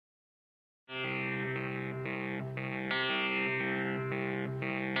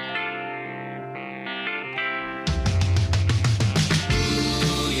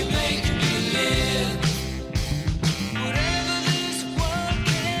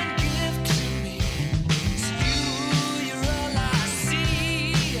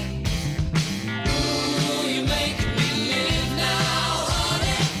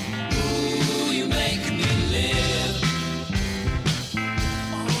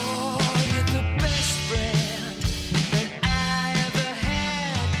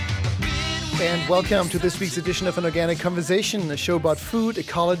and welcome to this week's edition of An Organic Conversation, a show about food,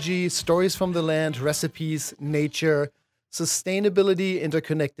 ecology, stories from the land, recipes, nature, sustainability,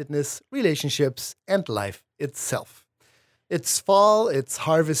 interconnectedness, relationships, and life itself. It's fall, it's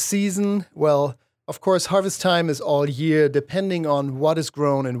harvest season. Well, of course, harvest time is all year, depending on what is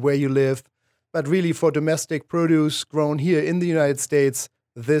grown and where you live. But really, for domestic produce grown here in the United States,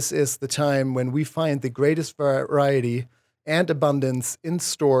 this is the time when we find the greatest variety and abundance in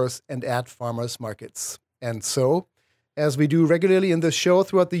stores and at farmers markets. And so, as we do regularly in this show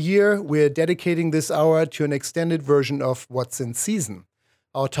throughout the year, we're dedicating this hour to an extended version of What's in Season.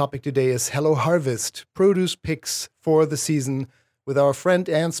 Our topic today is Hello Harvest, produce picks for the season, with our friend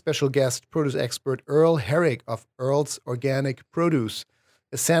and special guest, produce expert Earl Herrick of Earl's Organic Produce,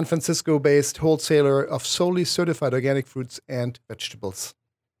 a San Francisco-based wholesaler of solely certified organic fruits and vegetables.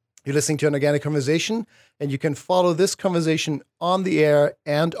 You're listening to An Organic Conversation, and you can follow this conversation on the air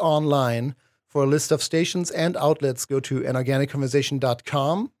and online. For a list of stations and outlets, go to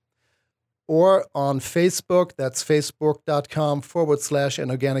anorganicconversation.com or on Facebook. That's facebook.com/An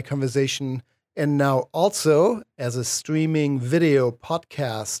Organic Conversation. And now also as a streaming video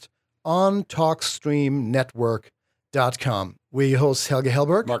podcast on TalkStreamNetwork.com. We host Helge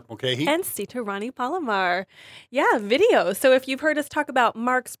Hellberg, Mark Mulcahy, and Sita Rani Palomar. Yeah, video. So if you've heard us talk about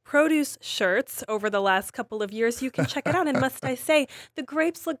Mark's produce shirts over the last couple of years, you can check it out. And must I say, the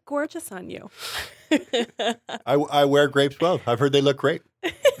grapes look gorgeous on you. I wear grapes well. I've heard they look great.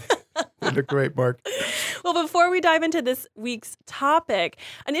 They look great, Mark. Well, before we dive into this week's topic,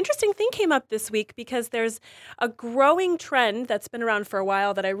 an interesting thing came up this week because there's a growing trend that's been around for a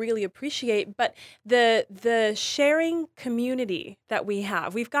while that I really appreciate, but the sharing community that we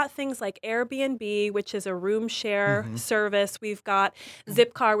have. We've got things like Airbnb, which is a room share service. We've got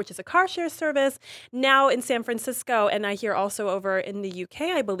Zipcar, which is a car share service. Now in San Francisco, and I hear also over in the UK,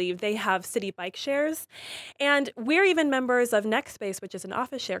 I believe, they have city bike shares. And we're even members of Nextbase, which is an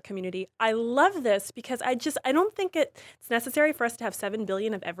office share community. I love this because I don't think it's necessary for us to have 7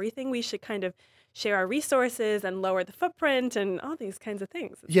 billion of everything. We should kind of share our resources and lower the footprint and all these kinds of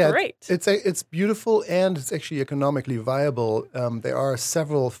things. It's great. It's beautiful and it's actually economically viable. There are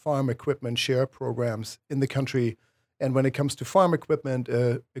several farm equipment share programs in the country. And when it comes to farm equipment,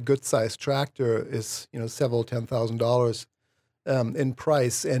 a good-sized tractor is several $10,000 in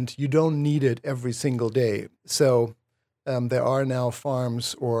price, and you don't need it every single day. So there are now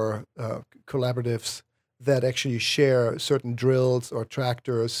farms or collaboratives that actually share certain drills or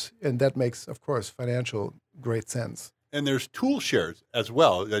tractors, and that makes, of course, financial great sense. And there's tool shares as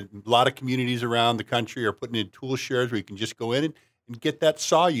well. A lot of communities around the country are putting in tool shares where you can just go in and get that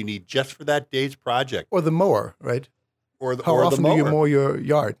saw you need just for that day's project. Or the mower, right? How often do you mow your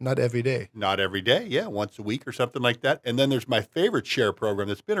yard? Not every day. Not every day, yeah, once a week or something like that. And then there's my favorite share program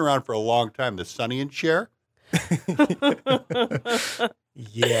that's been around for a long time, the Sonny and Share.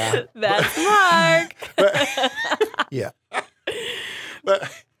 Yeah. That's Mark. Yeah.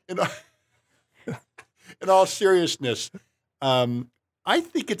 But in all seriousness, I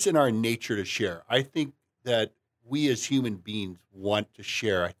think it's in our nature to share. I think that we as human beings want to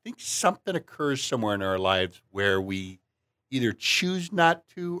share. I think something occurs somewhere in our lives where we either choose not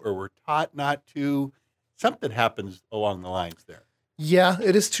to or we're taught not to. Something happens along the lines there. Yeah,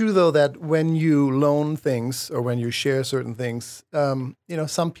 it is true, though, that when you loan things or when you share certain things,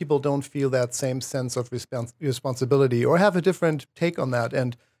 some people don't feel that same sense of responsibility or have a different take on that,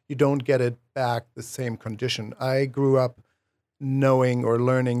 and you don't get it back the same condition. I grew up knowing or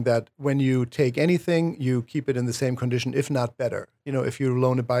learning that when you take anything, you keep it in the same condition, if not better. If you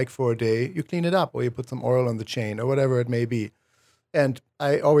loan a bike for a day, you clean it up or you put some oil on the chain or whatever it may be. And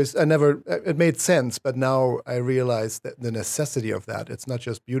it made sense, but now I realize that the necessity of that. It's not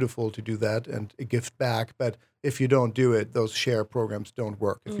just beautiful to do that and a gift back, but if you don't do it, those share programs don't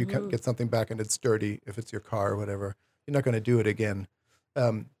work. If you can't get something back and it's dirty, if it's your car or whatever, you're not going to do it again.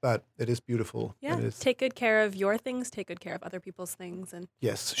 But it is beautiful. Yeah, take good care of your things, take good care of other people's things. And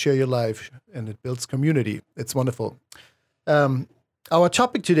yes, share your life, and it builds community. It's wonderful. Our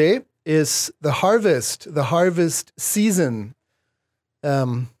topic today is the harvest season.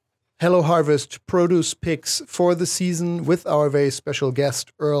 Hello Harvest produce picks for the season with our very special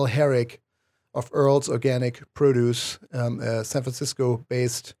guest, Earl Herrick of Earl's Organic Produce, a San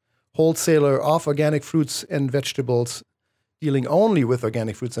Francisco-based wholesaler of organic fruits and vegetables, dealing only with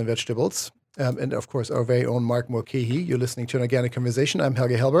organic fruits and vegetables. And of course, our very own Mark Mulcahy. You're listening to An Organic Conversation. I'm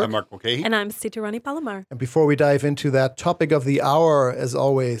Helge Hellberg. I'm Mark Mulcahy. And I'm Sita Rani Palomar. And before we dive into that topic of the hour, as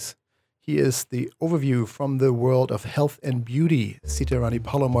always, he is the overview from the world of health and beauty, Sita Rani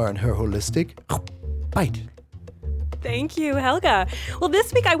Palomar and her holistic bite. Thank you, Helga. Well,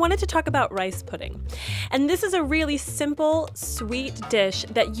 this week I wanted to talk about rice pudding. And this is a really simple, sweet dish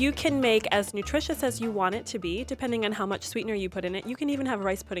that you can make as nutritious as you want it to be, depending on how much sweetener you put in it. You can even have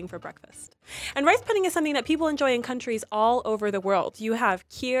rice pudding for breakfast. And rice pudding is something that people enjoy in countries all over the world. You have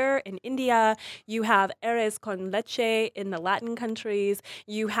kheer in India, you have arroz con leche in the Latin countries,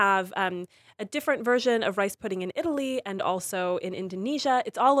 you have a different version of rice pudding in Italy and also in Indonesia.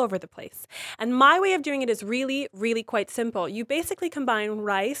 It's all over the place. And my way of doing it is really, really quite simple. You basically combine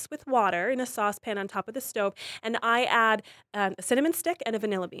rice with water in a saucepan on top of the stove, and I add a cinnamon stick and a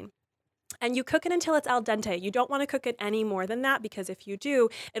vanilla bean. And you cook it until it's al dente. You don't want to cook it any more than that because if you do,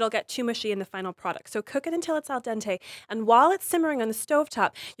 it'll get too mushy in the final product. So cook it until it's al dente. And while it's simmering on the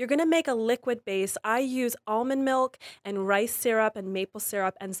stovetop, you're going to make a liquid base. I use almond milk and rice syrup and maple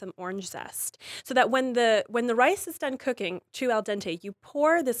syrup and some orange zest. So that when the rice is done cooking to al dente, you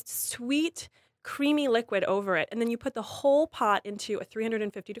pour this sweet, creamy liquid over it, and then you put the whole pot into a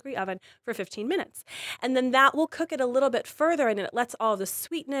 350-degree oven for 15 minutes. And then that will cook it a little bit further, and it lets all the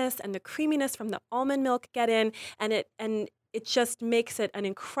sweetness and the creaminess from the almond milk get in, and it just makes it an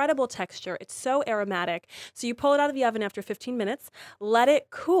incredible texture. It's so aromatic. So you pull it out of the oven after 15 minutes, let it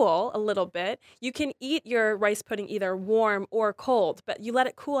cool a little bit. You can eat your rice pudding either warm or cold, but you let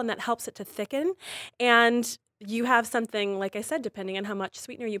it cool, and that helps it to thicken. And you have something, like I said, depending on how much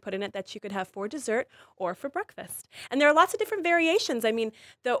sweetener you put in it, that you could have for dessert or for breakfast. And there are lots of different variations. I mean,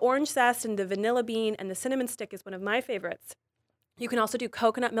 the orange zest and the vanilla bean and the cinnamon stick is one of my favorites. You can also do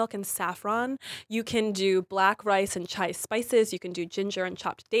coconut milk and saffron. You can do black rice and chai spices. You can do ginger and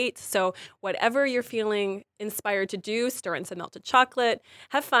chopped dates. So whatever you're feeling inspired to do, stir in some melted chocolate,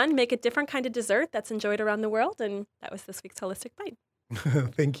 have fun, make a different kind of dessert that's enjoyed around the world. And that was this week's Holistic Bite.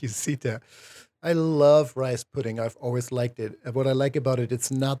 Thank you, Sita. I love rice pudding. I've always liked it. What I like about it,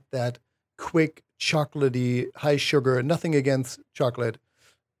 it's not that quick, chocolatey, high sugar. Nothing against chocolate,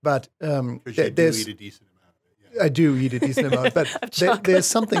 but Because you do eat a decent amount of it. Yeah. I do eat a decent amount, but there's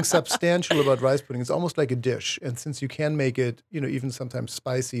something substantial about rice pudding. It's almost like a dish, and since you can make it, even sometimes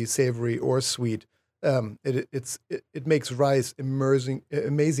spicy, savory, or sweet, it makes rice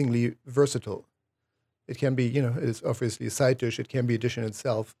amazingly versatile. It can be, it is obviously a side dish. It can be a dish in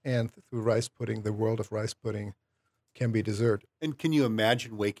itself. And through rice pudding, the world of rice pudding can be dessert. And can you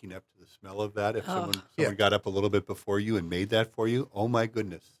imagine waking up to the smell of that if someone got up a little bit before you and made that for you? Oh, my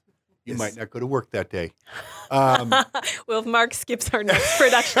goodness. You might not go to work that day. Well, if Mark skips our next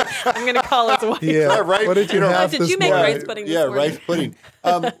production, I'm going to call his wife. Yeah, right. What did you have did you make rice pudding this morning? Rice pudding.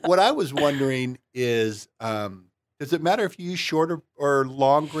 What I was wondering is... does it matter if you use short or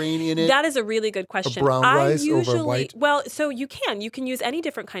long grain in it? That is a really good question. A brown rice over white? Well, so you can use any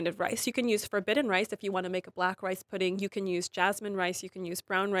different kind of rice. You can use forbidden rice if you want to make a black rice pudding. You can use jasmine rice. You can use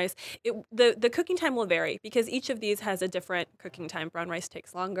brown rice. The cooking time will vary because each of these has a different cooking time. Brown rice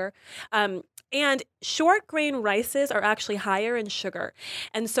takes longer. And short grain rices are actually higher in sugar.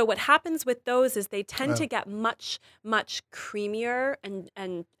 And so what happens with those is they tend to get much, much creamier and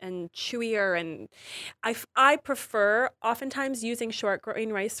chewier. And I prefer oftentimes using short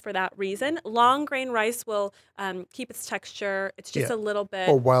grain rice for that reason. Long grain rice will keep its texture. It's just a little bit.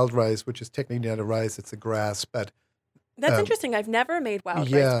 Or wild rice, which is technically not a rice, it's a grass. But that's interesting. I've never made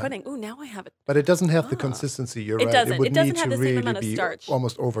wild rice pudding. Ooh, now I have it. But it doesn't have the consistency. You're right. Doesn't. It would It doesn't need have to the same really amount of be starch.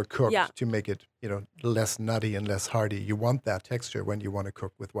 almost overcooked Yeah. to make it, less nutty and less hearty. You want that texture when you want to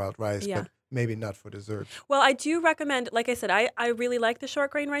cook with wild rice, but maybe not for dessert. Well, I do recommend, like I said, I really like the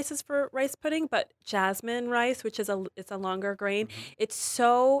short grain rices for rice pudding, but jasmine rice, which is it's a longer grain, it's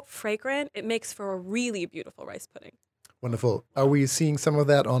so fragrant. It makes for a really beautiful rice pudding. Wonderful. Are we seeing some of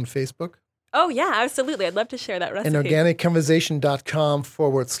that on Facebook? Oh, yeah, absolutely. I'd love to share that recipe. And organicconversation.com/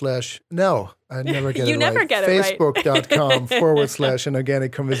 No, I never get it right. You never get it right. Facebook.com/ an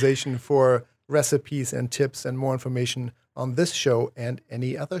organic conversation for recipes and tips and more information on this show and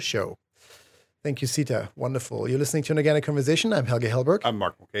any other show. Thank you, Sita. Wonderful. You're listening to An Organic Conversation. I'm Helge Hellberg. I'm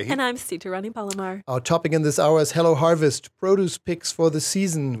Mark Mulcahy. And I'm Sita Rani Palomar. Our topic in this hour is Hello Harvest, produce picks for the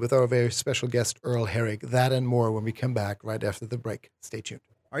season with our very special guest, Earl Herrick. That and more when we come back right after the break. Stay tuned.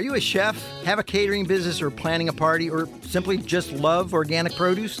 Are you a chef, have a catering business, or planning a party, or simply just love organic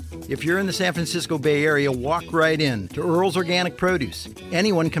produce? If you're in the San Francisco Bay Area, walk right in to Earl's Organic Produce.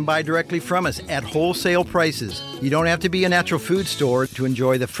 Anyone can buy directly from us at wholesale prices. You don't have to be a natural food store to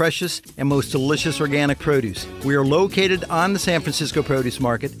enjoy the freshest and most delicious organic produce. We are located on the San Francisco Produce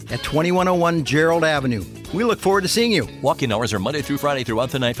Market at 2101 Gerald Avenue. We look forward to seeing you. Walk-in hours are Monday through Friday throughout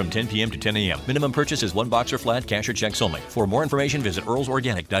the night from 10 p.m. to 10 a.m. Minimum purchase is 1 box or flat, cash or checks only. For more information, visit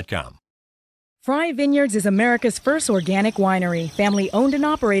earlsorganic.com. Fry Vineyards is America's first organic winery, family owned and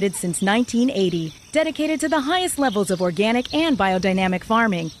operated since 1980. dedicated to the highest levels of organic and biodynamic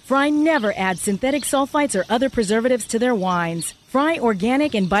farming. Fry never adds synthetic sulfites or other preservatives to their wines. Fry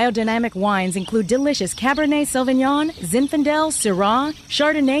organic and biodynamic wines include delicious Cabernet Sauvignon, Zinfandel, Syrah,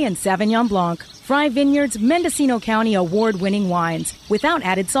 Chardonnay, and Sauvignon Blanc. Fry Vineyards Mendocino County award-winning wines without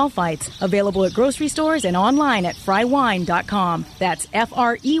added sulfites. Available at grocery stores and online at frywine.com. That's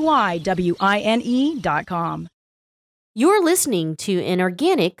FREYWINE.com. You're listening to An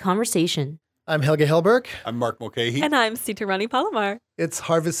Organic Conversation. I'm Helge Hellberg. I'm Mark Mulcahy. And I'm Sita Rani Palomar. It's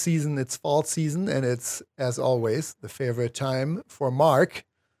harvest season, it's fall season, and it's, as always, the favorite time for Mark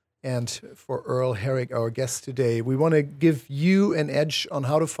and for Earl Herrick, our guest today. We want to give you an edge on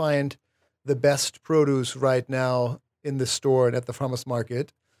how to find the best produce right now in the store and at the farmer's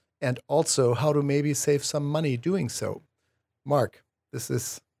market, and also how to maybe save some money doing so. Mark, this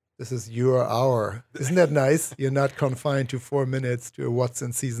is your hour. Isn't that nice? You're not confined to 4 minutes to a What's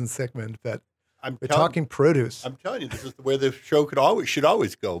in Season segment, but we're talking produce. I'm telling you, this is the way the show should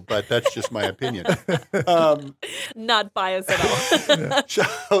always go, but that's just my opinion. Not biased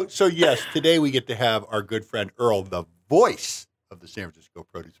at all. So yes, today we get to have our good friend Earl, the voice of the San Francisco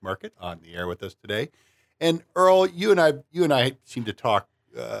produce market, on the air with us today. And Earl, you and I seem to talk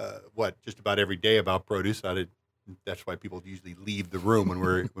just about every day about produce. That's why people usually leave the room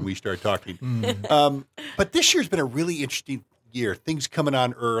when we start talking. But this year's been a really interesting year. Things coming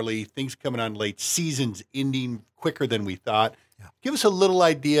on early, things coming on late, seasons ending quicker than we thought. Yeah. Give us a little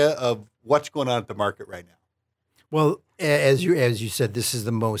idea of what's going on at the market right now. Well, as you said, this is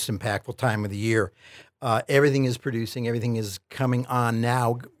the most impactful time of the year. Everything is producing, everything is coming on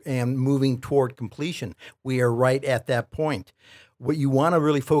now and moving toward completion. We are right at that point. What you want to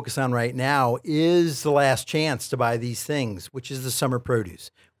really focus on right now is the last chance to buy these things, which is the summer produce,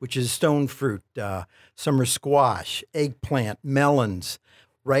 which is stone fruit, summer squash, eggplant, melons.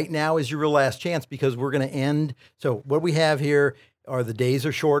 Right now is your real last chance because we're going to end. So what we have here are the days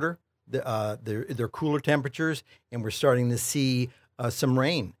are shorter, they're cooler temperatures, and we're starting to see some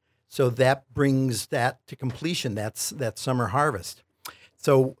rain. So that brings that to completion. That's that summer harvest.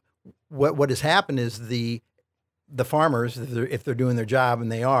 So what has happened is the farmers, if they're doing their job,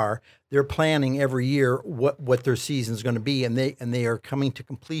 and they're planning every year what their season is going to be, and they are coming to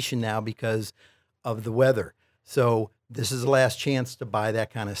completion now because of the weather. So this is the last chance to buy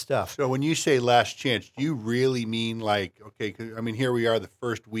that kind of stuff. So when you say last chance, do you really mean here we are the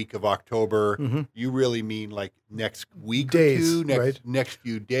first week of October. Mm-hmm. You really mean like next week days, or two, next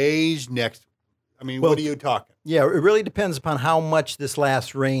few days, what are you talking? Yeah, it really depends upon how much this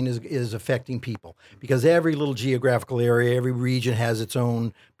last rain is affecting people, because every little geographical area, every region has its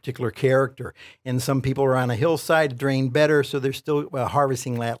own particular character. And some people are on a hillside, drain better, so they're still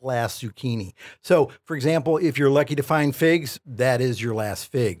harvesting that last zucchini. So, for example, if you're lucky to find figs, that is your last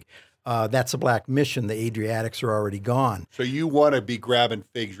fig. That's a Black Mission. The Adriatics are already gone. So you want to be grabbing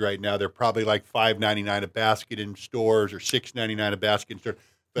figs right now. They're probably like $5.99 a basket in stores or $6.99 a basket in stores.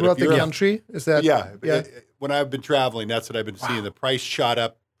 But throughout the country? Is that? Yeah. When I've been traveling, that's what I've been seeing. The price shot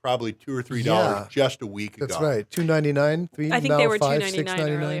up probably $2 or $3 just a week ago. That's right. $2.99, $3. I think they were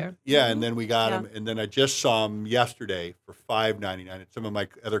 $2.99 earlier. Yeah, and then we got them, and then I just saw them yesterday for $5.99. And some of my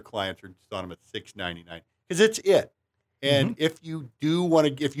other clients are selling them at $6.99 because it's it. And if you do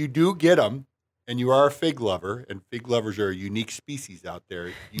get them, and you are a fig lover, and fig lovers are a unique species out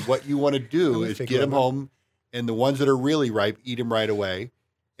there, what you want to do is get them home, and the ones that are really ripe, eat them right away.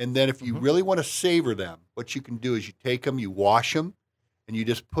 And then if you really want to savor them, what you can do is you take them, you wash them, and you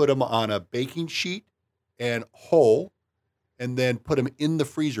just put them on a baking sheet and whole, and then put them in the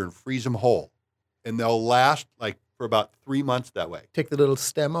freezer and freeze them whole. And they'll last for about 3 months that way. Take the little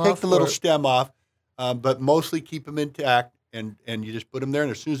stem off? Take the little stem off, but mostly keep them intact, and you just put them there. And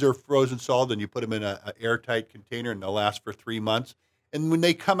as soon as they're frozen solid, then you put them in an airtight container, and they'll last for 3 months. And when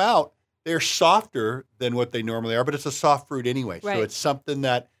they come out, they're softer than what they normally are, but it's a soft fruit anyway. Right. So it's something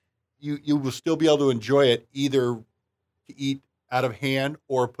that you will still be able to enjoy it either to eat out of hand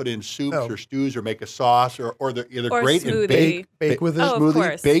or put in soups or stews or make a sauce or they're great in bake with it.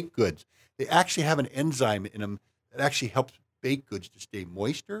 Smoothie, baked goods. They actually have an enzyme in them that actually helps baked goods to stay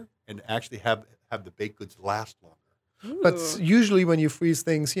moister and actually have the baked goods last longer. Ooh. But usually when you freeze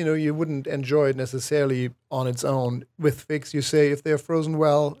things, you wouldn't enjoy it necessarily on its own. With figs, you say if they're frozen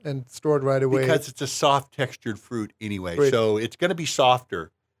well and stored right away. Because it's a soft textured fruit anyway. Great. So it's going to be softer.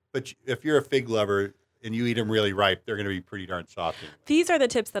 But if you're a fig lover and you eat them really ripe, they're going to be pretty darn soft. Anyway. These are the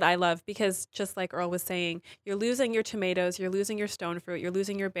tips that I love because just like Earl was saying, you're losing your tomatoes, you're losing your stone fruit, you're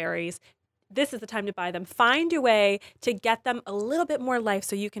losing your berries. this is the time to buy them. Find a way to get them a little bit more life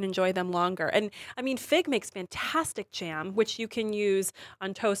so you can enjoy them longer. And I mean, fig makes fantastic jam, which you can use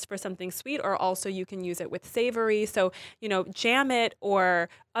on toast for something sweet, or also you can use it with savory. So, jam it or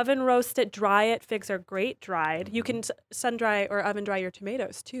oven roast it, dry it. Figs are great dried. You can sun dry or oven dry your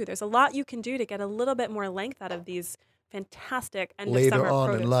tomatoes too. There's a lot you can do to get a little bit more length out of these fantastic end of later summer on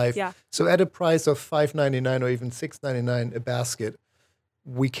produce. in life. Yeah. So at a price of $5.99 or even $6.99 a basket,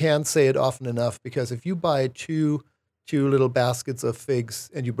 we can't say it often enough, because if you buy two little baskets of figs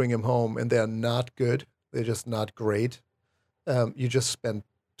and you bring them home and they're not good, they're just not great, you just spend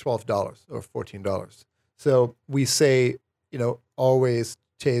 $12 or $14. So we say, always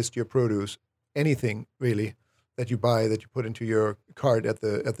taste your produce, anything really that you buy, that you put into your cart at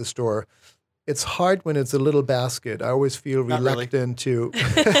the store. It's hard when it's a little basket. I always feel Not really. reluctant to.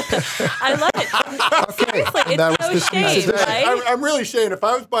 I love it. Seriously, that it's was the no sweet shame, today. right? I'm really saying, if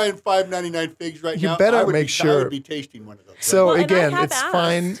I was buying $5.99 figs right You now, better I would make I sure- would be tasting one of those. So Well, and I again, have it's asked.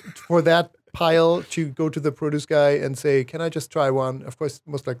 fine for that pile to go to the produce guy and say, "Can I just try one?" Of course,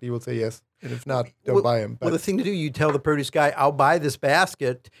 most likely you will say yes, and if not, don't buy him. Well, the But thing to do, you tell the produce guy, I'll buy this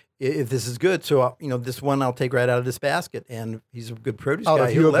basket if this is good. So, this one I'll take right out of this basket. And he's a good produce out guy.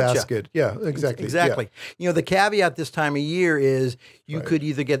 of He'll your let ya. basket, yeah, exactly, Exactly. The caveat this time of year is you Right. could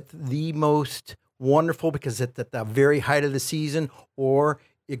either get the most wonderful because it's at the very height of the season, or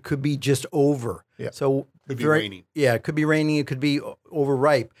it could be just over. Yeah. So Could be raining. Yeah, it could be raining. It could be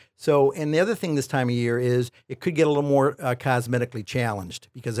overripe. So, and the other thing this time of year is it could get a little more cosmetically challenged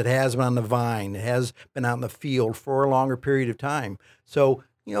because it has been on the vine. It has been out in the field for a longer period of time. So,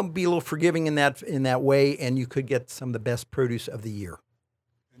 be a little forgiving in that way, and you could get some of the best produce of the year.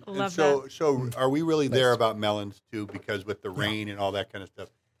 And Love so are we really there about melons too? Because with the rain and all that kind of stuff,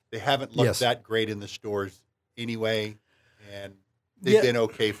 they haven't looked Yes. that great in the stores anyway, and they've Yeah. been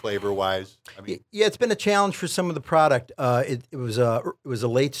okay flavor wise. I mean, Yeah, it's been a challenge for some of the product. It was a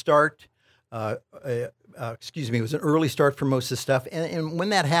late start. It was an early start for most of the stuff. And when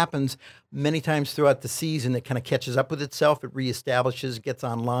that happens, many times throughout the season, it kind of catches up with itself. It reestablishes, gets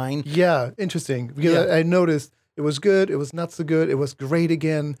online. yeah, interesting. Because Yeah. I noticed it was good, it was not so good, it was great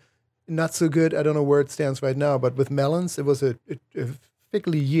again, not so good. I don't know where it stands right now, but with melons, it was a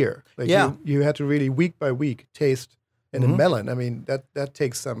fickly year. Like Yeah. you had to really week by week taste. And a melon, I mean, that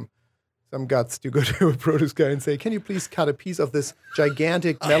takes some guts to go to a produce guy and say, "Can you please cut a piece of this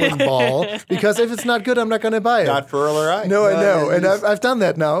gigantic melon ball? Because if it's not good, I'm not going to buy it." not for Earl or I. No, I know. And it's- I've done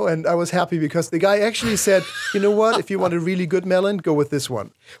that now, and I was happy because the guy actually said, "You know what? If you want a really good melon, go with this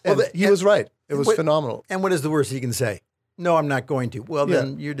one." And he was right. It was what- phenomenal. And what is the worst he can say? No, I'm not going to. Well, Yeah.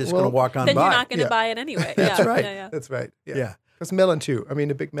 then you're just Well, going to walk on Then by. you're not going to Yeah. buy it anyway. That's yeah. right. Yeah, yeah. That's right. Yeah. Because melon too. I mean,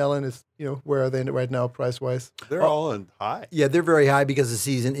 a big melon is, where are they right now price-wise? They're all in high. Yeah, they're very high because the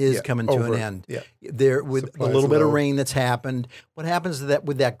season is Yeah, coming to over. an end. Yeah. There with Supply's a little bit of low. rain that's happened. What happens to that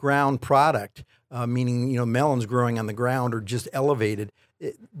with that ground product, meaning melons growing on the ground or just elevated?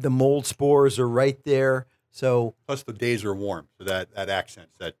 The mold spores are right there. So Plus the days are warm, so that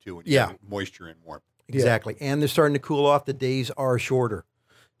accents that too. When you Yeah. have moisture and warmth. exactly, and they're starting to cool off. The days are shorter.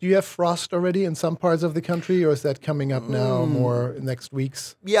 Do you have frost already in some parts of the country, or is that coming up now more next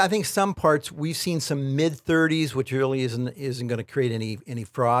weeks? Yeah, I think some parts we've seen some mid 30s, which really isn't going to create any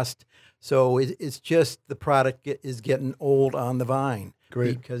frost. So it's just the product is getting old on the vine.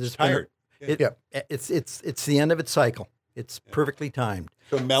 Great. Because it's Tired. It's the end of its cycle. It's perfectly timed.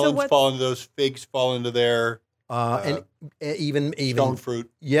 So melons what's- fall into those, figs fall into there, And even stone fruit.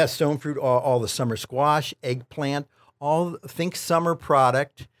 Yes, stone fruit, all the summer squash, eggplant, think summer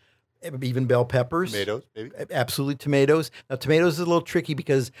product, even bell peppers. Tomatoes, maybe. Absolutely tomatoes. Now, tomatoes is a little tricky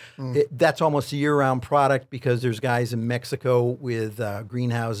because that's almost a year-round product because there's guys in Mexico with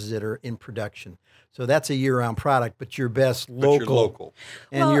greenhouses that are in production. So that's a year-round product, but your best But you're local.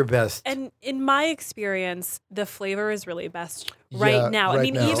 and Well, your best. And in my experience, the flavor is really best right Yeah, now. I right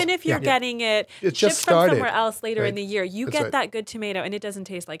mean, now. even if you're Yeah. getting it It shipped just from started. somewhere else later in Right. the year, you That's get right. that good tomato, and it doesn't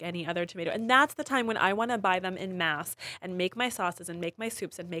taste like any other tomato. And that's the time when I want to buy them in mass and make my sauces and make my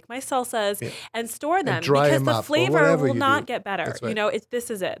soups and make my salsas and store them dry because them the up or flavor whatever will you not do. get better. That's right. This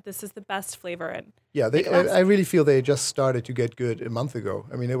is it. This is the best flavor. And Yeah, I really feel they just started to get good a month ago.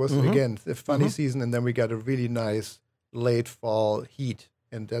 I mean, it was, again, the funny season, and then we got a really nice late fall heat,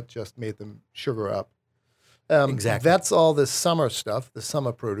 and that just made them sugar up. Exactly. That's all the summer stuff, the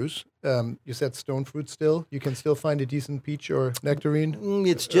summer produce. You said stone fruit still? You can still find a decent peach or nectarine?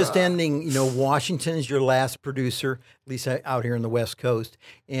 It's just ending. Washington is your last producer, at least out here in the West Coast.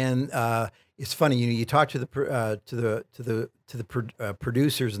 And it's funny. You talk to the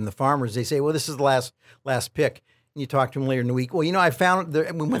producers and the farmers. They say, "Well, this is the last pick." and you talk to them later in the week. Well, I found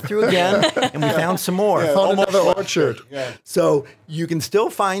we went through again, and we found some more. Yeah, Found almost another like- orchard. Yeah. So you can still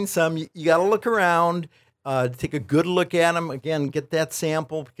find some. You got to look around, take a good look at them. Again, get that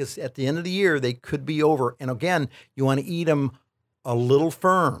sample because at the end of the year, they could be over. And again, you want to eat them a little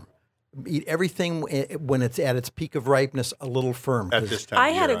firm. Eat everything when it's at its peak of ripeness a little firm. At 'cause this time I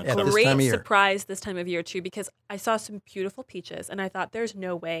of had year a on At top. this great time of year. surprise this time of year too because I saw some beautiful peaches and I thought there's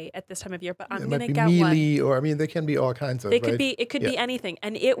no way at this time of year, but I'm It gonna might be get one. mealy, or they can be all kinds of. It could right? be. It could be Yeah. anything,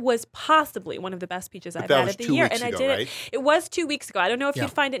 and it was possibly one of the best peaches I've that had was of the 2 year. weeks And I ago, did right? it. It was 2 weeks ago. I don't know if Yeah.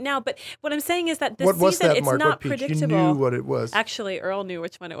 you'd find it now, but what I'm saying is that this What was season that, it's Mark? not What peach? predictable. You knew what it was. Actually, Earl knew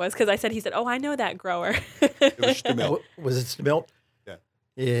which one it was because he said, "Oh, I know that grower." It was Stamil. Was it Stamil? Yeah.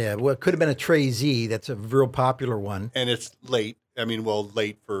 Yeah. Well, it could have been a Trey Z. That's a real popular one. And it's late.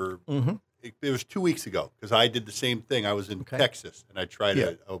 Late for. Mm-hmm. It was 2 weeks ago because I did the same thing. I was in Okay. Texas and I tried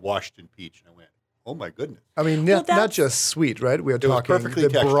Yeah. a Washington peach and I went, "Oh my goodness!" Not that's- just sweet, right? We're was talking perfectly the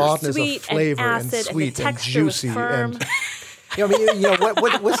textured. broadness Sweet of flavor and acid, and the sweet and texture was juicy firm. and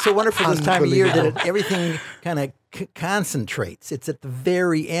What's so wonderful this time of year that Unbelievable. everything kind of concentrates. It's at the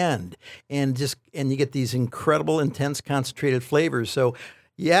very end, and you get these incredible, intense, concentrated flavors. So,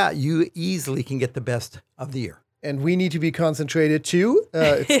 yeah, you easily can get the best of the year. And we need to be concentrated too.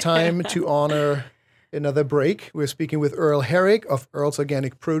 It's time to honor another break. We're speaking with Earl Herrick of Earl's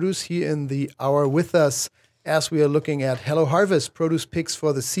Organic Produce here in the hour with us as we are looking at Hello Harvest produce picks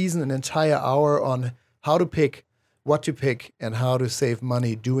for the season, an entire hour on how to pick, what to pick, and how to save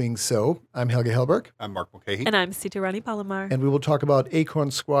money doing so. I'm Helge Hellberg, I'm Mark Mulcahy. And I'm Sita Rani Palomar. and we will talk about acorn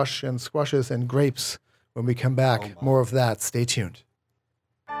squash and squashes and grapes when we come back. More of that. Stay tuned.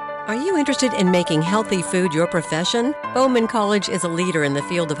 Are you interested in making healthy food your profession? Bowman College is a leader in the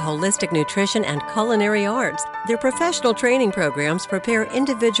field of holistic nutrition and culinary arts. Their professional training programs prepare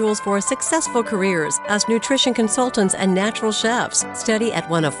individuals for successful careers as nutrition consultants and natural chefs. Study at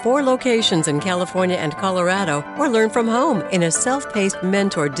one of 4 locations in California and Colorado, or learn from home in a self-paced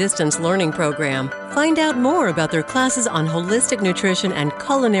mentor distance learning program. Find out more about their classes on holistic nutrition and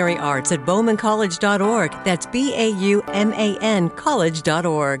culinary arts at bowmancollege.org. That's BAUMAN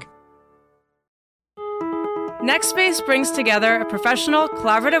college.org. NextSpace brings together a professional,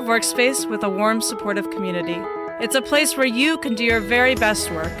 collaborative workspace with a warm, supportive community. It's a place where you can do your very best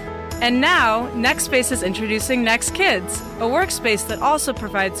work. And now, NextSpace is introducing NextKids, a workspace that also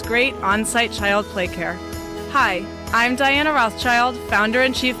provides great on-site child play care. Hi, I'm Diana Rothschild, founder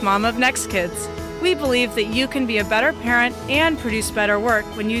and chief mom of NextKids. We believe that you can be a better parent and produce better work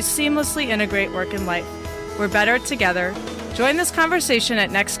when you seamlessly integrate work and life. We're better together. Join this conversation at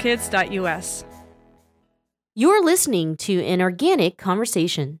nextkids.us. You're listening to an organic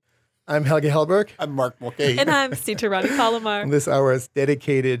conversation. I'm Helge Hellberg. I'm Mark Mulcahy. And I'm Sita Rani Palomar. And this hour is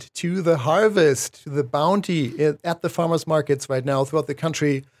dedicated to the harvest, to the bounty at the farmers markets right now throughout the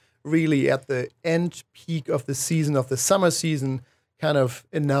country, really at the end peak of the season, of the summer season, kind of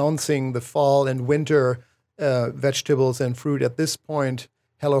announcing the fall and winter vegetables and fruit. At this point,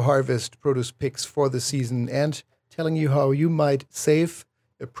 Hello Harvest produce picks for the season and telling you how you might save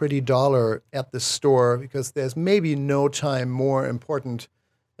a pretty dollar at the store, because there's maybe no time more important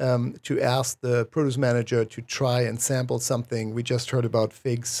to ask the produce manager to try and sample something. We just heard about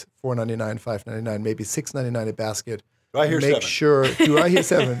figs, $4.99, $5.99, maybe $6.99 a basket. Do I hear Make 7? sure, do I hear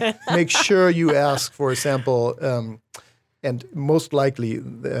 7? Make sure you ask for a sample, and most likely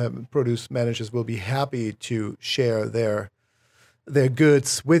the produce managers will be happy to share their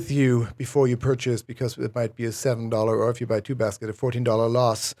goods with you before you purchase, because it might be a $7, or if you buy 2 baskets, a $14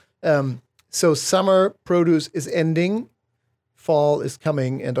 loss. So summer produce is ending. Fall is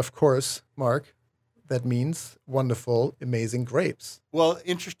coming. And of course, Mark, that means wonderful, amazing grapes. Well,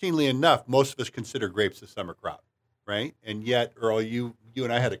 interestingly enough, most of us consider grapes a summer crop, right? And yet, Earl, you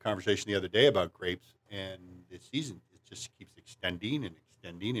and I had a conversation the other day about grapes, and the season, it just keeps extending and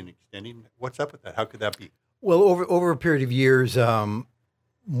extending and extending. What's up with that? How could that be? Well, over a period of years,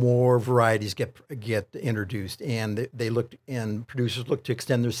 more varieties get introduced, and producers look to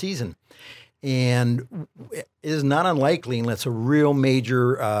extend their season. And it is not unlikely, unless a real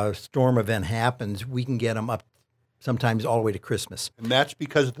major storm event happens, we can get them up sometimes all the way to Christmas. And that's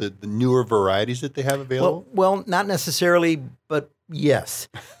because of the newer varieties that they have available? Well, not necessarily, but yes.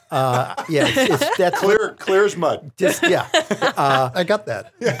 That's Clear as mud. just, yeah. I got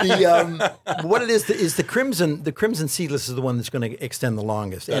that. What it is the crimson. The crimson seedless is the one that's going to extend the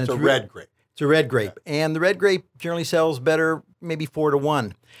longest. That's a it's red grape. It's a red grape, and the red grape generally sells better, maybe 4 to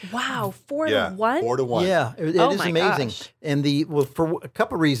 1. Wow, 4 Yeah, to 1? 4 to 1. Yeah, it Oh is my amazing. gosh. And for a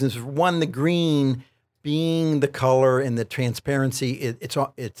couple of reasons. One, the green being the color and the transparency,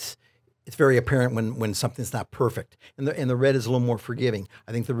 it's it's very apparent when something's not perfect. And the red is a little more forgiving.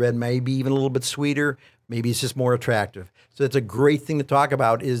 I think the red may be even a little bit sweeter. Maybe it's just more attractive. So it's a great thing to talk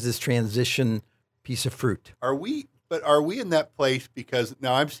about, is this transition piece of fruit. Are we in that place? Because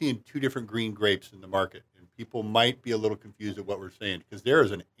now I'm seeing two different green grapes in the market, and people might be a little confused at what we're saying, because there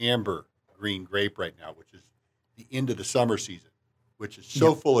is an amber green grape right now, which is the end of the summer season, which is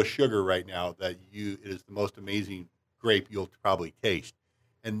so full of sugar right now that it is the most amazing grape you'll probably taste.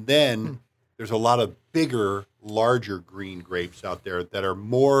 And then there's a lot of bigger, larger green grapes out there that are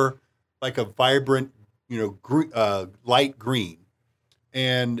more like a vibrant, light green.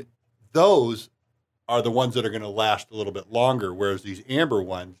 And those are the ones that are going to last a little bit longer, whereas these amber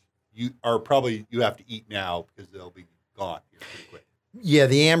ones, you have to eat now because they'll be gone here pretty quick. Yeah,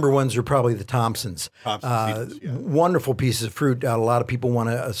 the amber ones are probably the Thompsons. Seeds, yeah. Wonderful pieces of fruit. A lot of people want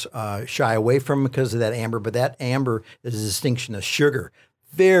to shy away from because of that amber, but that amber is a distinction of sugar.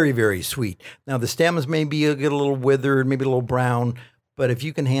 Very, very sweet. Now, the stems may get a little withered, maybe a little brown, but if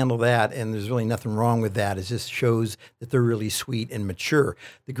you can handle that, and there's really nothing wrong with that, it just shows that they're really sweet and mature.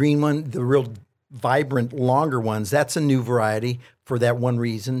 The green one, the real vibrant, longer ones, that's a new variety for that one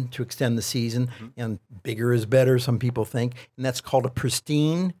reason, to extend the season. And bigger is better, some people think, and that's called a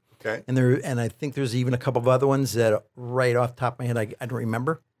pristine. Okay. And I think there's even a couple of other ones that right off the top of my head I don't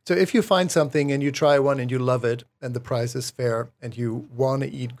remember. So if you find something and you try one and you love it and the price is fair and you want to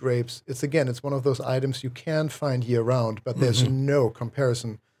eat grapes, it's one of those items you can find year round, but there's no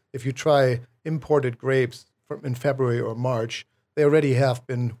comparison. If you try imported grapes in February or March, they already have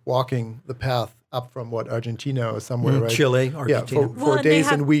been walking the path up from Argentina or somewhere, right? Chile, Argentina. Yeah, for days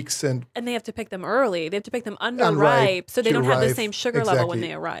and weeks. And they have to pick them early. They have to pick them unripe, so they don't have the same sugar level when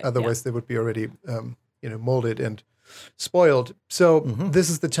they arrive. Otherwise, they would be already molded and spoiled. So this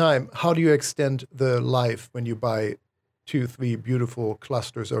is the time. How do you extend the life when you buy 2-3 beautiful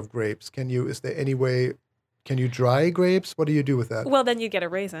clusters of grapes? Is there any way? Can you dry grapes? What do you do with that? Well, then you get a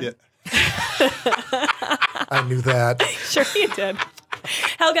raisin. Yeah. I knew that. Sure you did.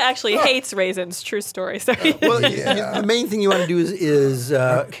 Helga actually hates raisins. True story. Sorry. The main thing you want to do is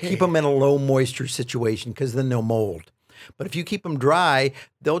keep them in a low moisture situation, because then they'll mold. But if you keep them dry,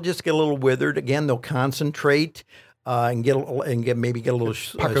 they'll just get a little withered. Again, they'll concentrate and get a little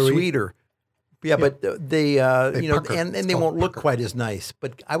sweeter. Yeah, but they they won't look quite as nice.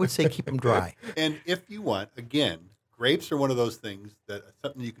 But I would say keep them dry. And if you want, again, grapes are one of those things that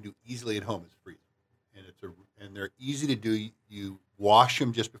something you can do easily at home is freeze. And they're easy to do. You wash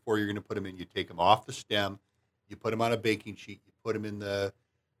them just before you're going to put them in. You take them off the stem. You put them on a baking sheet. You put them in the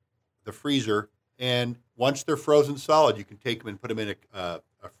freezer. And once they're frozen solid, you can take them and put them in a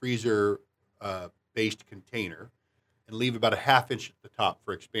freezer-based container and leave about a half inch at the top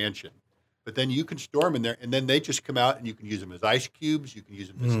for expansion. But then you can store them in there, and then they just come out, and you can use them as ice cubes. You can use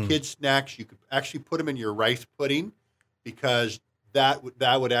them as kid snacks. You could actually put them in your rice pudding, because that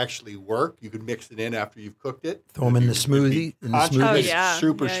would actually work. You could mix it in after you've cooked it. Throw them in the smoothie. Oh, yeah.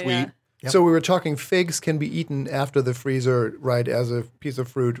 Super sweet. Yeah. Yep. So we were talking figs can be eaten after the freezer, right, as a piece of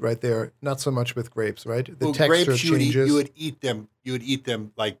fruit right there. Not so much with grapes, right? The texture grapes, changes. You would eat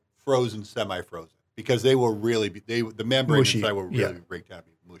them like frozen, semi-frozen, because they will really be, the membrane inside will really break down and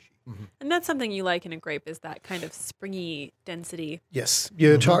be mushy. Mm-hmm. And that's something you like in a grape, is that kind of springy density. Yes.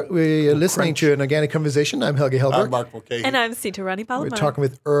 We're listening to an organic conversation. I'm Helge Hellberg. I'm Mark Mulcahy. And I'm Sita Rani Palomar. We're talking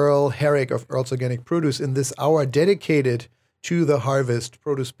with Earl Herrick of Earl's Organic Produce in this hour dedicated to the harvest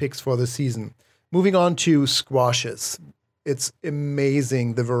produce picks for the season. Moving on to squashes. It's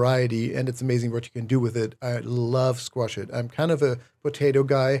amazing, the variety, and it's amazing what you can do with it. I love squash. I'm kind of a potato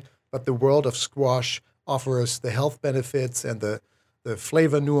guy, but the world of squash offers the health benefits and the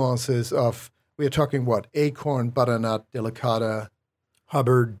flavor nuances of, we are talking acorn, butternut, delicata,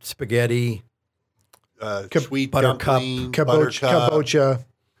 Hubbard, spaghetti, sweet buttercup, dumpling, kabocha.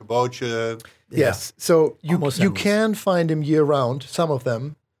 Kabocha. Yes. So you Almost can find them year round, some of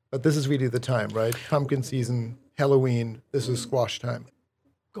them, but this is really the time, right? Pumpkin season, Halloween, this is squash time.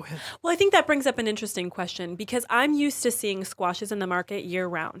 Go ahead. Well, I think that brings up an interesting question, because I'm used to seeing squashes in the market year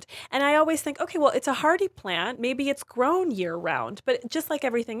round. And I always think, okay, well, it's a hardy plant. Maybe it's grown year round. But just like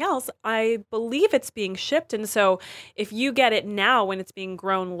everything else, I believe it's being shipped. And so if you get it now when it's being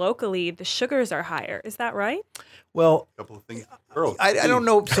grown locally, the sugars are higher. Is that right? Well, A couple of things. Earl, I don't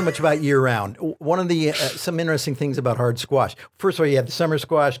know so much about year round. One of the some interesting things about hard squash. First of all, you have the summer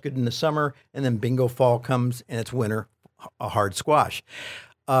squash, good in the summer, and then bingo, fall comes, and it's winter, a hard squash.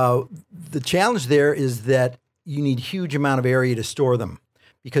 The challenge there is that you need huge amount of area to store them,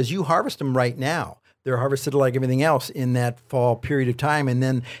 because you harvest them right now. They're harvested like everything else in that fall period of time. And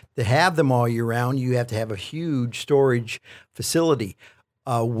then to have them all year round, you have to have a huge storage facility.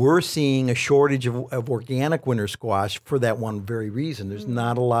 We're seeing a shortage of organic winter squash for that one very reason. There's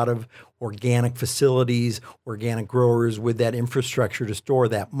not a lot of organic facilities, organic growers with that infrastructure to store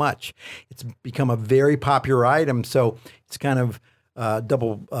that much. It's become a very popular item, so it's kind of a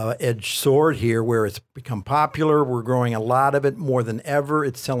double-edged sword here where it's become popular. We're growing a lot of it more than ever.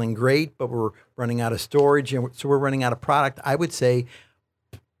 It's selling great, but we're running out of storage, and so we're running out of product. I would say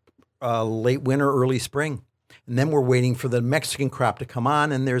late winter, early spring. And then we're waiting for the Mexican crop to come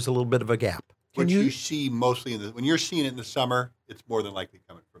on, and there's a little bit of a gap. What you see mostly when you're seeing it in the summer, it's more than likely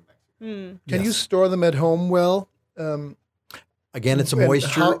coming from Mexico. Can you store them at home well? Again, it's a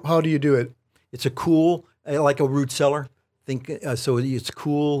moisture. How do you do it? It's a cool, like a root cellar. So it's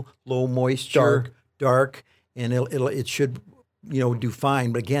cool, low moisture, dark, and it should do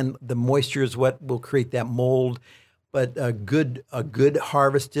fine. But again, the moisture is what will create that mold. But a good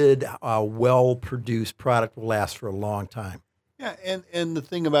harvested, well-produced product will last for a long time. Yeah, and the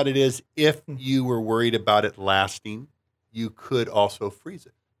thing about it is, if you were worried about it lasting, you could also freeze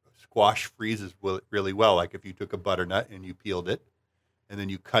it. Squash freezes really well. Like if you took a butternut and you peeled it, and then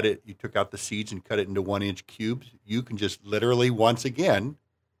you cut it, you took out the seeds and cut it into 1-inch cubes, you can just literally, once again,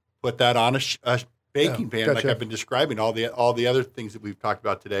 put that on a baking pan, like I've been describing, all the other things that we've talked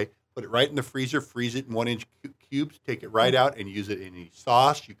about today. Put it right in the freezer, freeze it in 1-inch cubes, take it right out and use it in any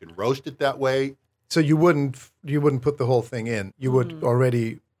sauce. You can roast it that way. So you wouldn't put the whole thing in. You would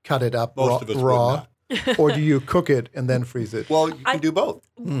already cut it up Most of us raw. would not. Or do you cook it and then freeze it? Well, you can do both.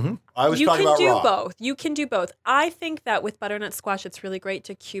 I was talking about raw. You can do both. I think that with butternut squash, it's really great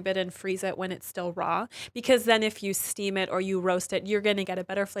to cube it and freeze it when it's still raw, because then if you steam it or you roast it, you're going to get a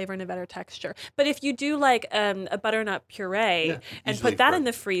better flavor and a better texture. But if you do like a butternut puree and put that in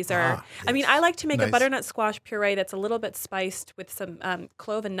the freezer, I mean, I like to make a butternut squash puree that's a little bit spiced with some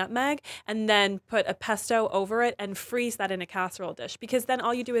clove and nutmeg, and then put a pesto over it and freeze that in a casserole dish, because then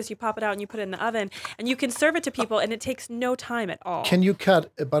all you do is you pop it out and you put it in the oven, and you can serve it to people, and it takes no time at all. Can you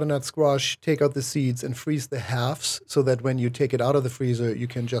cut a butternut squash, take out the seeds, and freeze the halves so that when you take it out of the freezer, you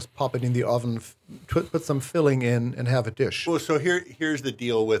can just pop it in the oven, put some filling in, and have a dish? Well, so here's the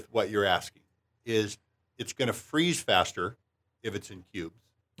deal with what you're asking. Is it's going to freeze faster if it's in cubes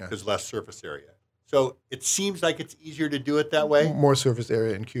because less surface area. So it seems like it's easier to do it that way. More surface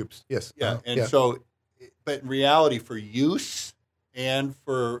area in cubes, yes. Yeah, so, but in reality, for use and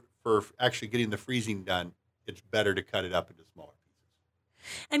for actually getting the freezing done, it's better to cut it up into smaller pieces.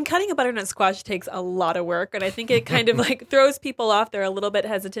 And cutting a butternut squash takes a lot of work, and I think it kind of like throws people off. They're a little bit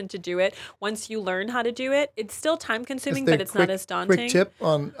hesitant to do it. Once you learn how to do it, it's still time consuming, but it's not as daunting. Quick tip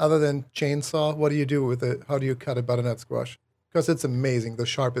on, other than chainsaw, what do you do with it? How do you cut a butternut squash? Because it's amazing, the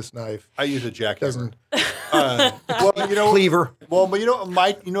sharpest knife. I use a jackhammer. Cleaver. Well, but you know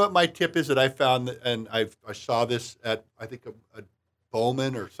what my tip is that I found, and I saw this at I think a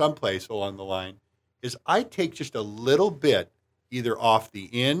Bowman or someplace along the line, is I take just a little bit either off the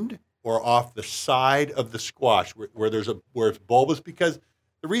end or off the side of the squash where it's bulbous, because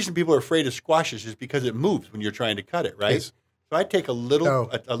the reason people are afraid of squashes is because it moves when you're trying to cut it, right? Yes. So I take a little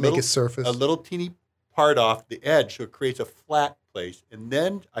surface, a little teeny part off the edge so it creates a flat place, and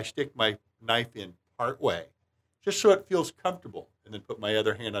then I stick my knife in part way just so it feels comfortable, and then put my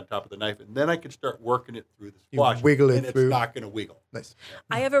other hand on top of the knife, and then I can start working it through the squash. You wiggle it and through. It's not going to wiggle. Nice.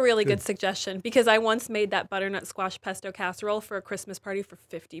 I have a really good suggestion, because I once made that butternut squash pesto casserole for a Christmas party for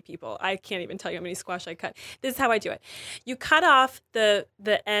 50 people. I can't even tell you how many squash I cut. This is how I do it. You cut off the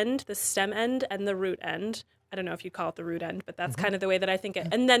end, the stem end, and the root end. I don't know if you call it the root end, but that's kind of the way that I think it.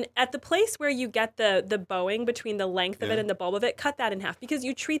 And then at the place where you get the bowing between the length of it and the bulb of it, cut that in half, because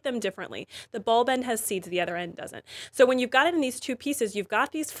you treat them differently. The bulb end has seeds, the other end doesn't. So when you've got it in these two pieces, you've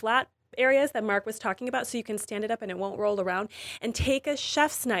got these flat areas that Mark was talking about, so you can stand it up and it won't roll around. And take a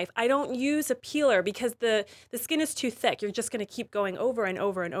chef's knife. I don't use a peeler because the skin is too thick. You're just going to keep going over and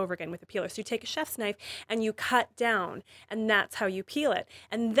over and over again with a peeler. So you take a chef's knife and you cut down, and that's how you peel it.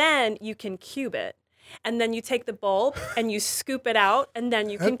 And then you can cube it. And then you take the bulb and you scoop it out, and then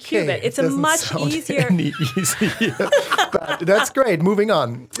you can cube it. It's a much easier. But that's great. Moving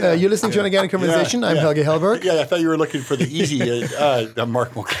on. You're listening to an Organic Conversation. I'm Helge Hellberg. Yeah, I thought you were looking for the easy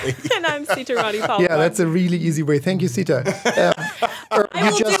Mark Mulcahy. And I'm Sita Rani Paul. Yeah, that's a really easy way. Thank you, Sita.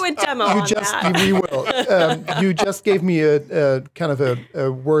 I will do a demo on that. We will. You just gave me a kind of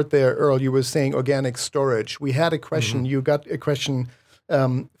a word there, Earl. You were saying organic storage. We had a question. You got a question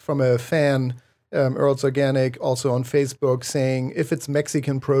from a fan, Earl's Organic, also on Facebook, saying if it's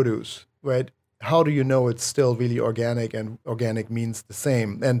Mexican produce, right, how do you know it's still really organic, and organic means the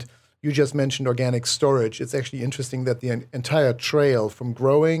same? And you just mentioned organic storage. It's actually interesting that the entire trail from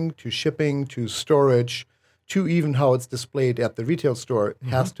growing to shipping to storage to even how it's displayed at the retail store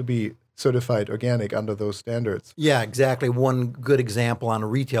has to be certified organic under those standards. Yeah, exactly. One good example on a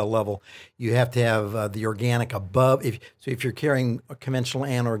retail level, you have to have the organic above. If you're carrying a conventional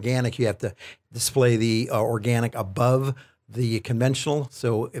and organic, you have to display the organic above the conventional.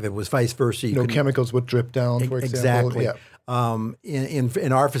 So if it was vice versa, no chemicals would drip down, for example. Exactly. Yeah.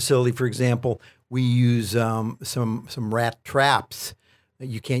 In our facility, for example, we use some rat traps.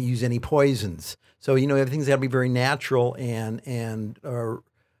 You can't use any poisons. So everything's got to be very natural and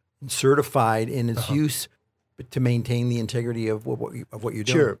certified in its use to maintain the integrity of what you're doing.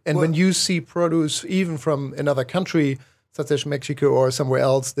 Sure. And when you see produce even from another country, such as Mexico or somewhere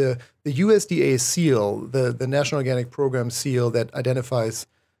else, the USDA seal, the National Organic Program seal that identifies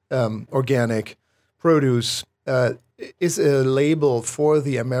organic produce, is a label for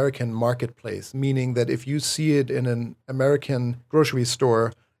the American marketplace, meaning that if you see it in an American grocery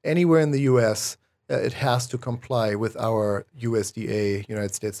store anywhere in the U.S., it has to comply with our USDA,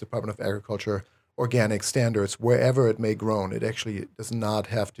 United States Department of Agriculture, organic standards wherever it may grown. It actually does not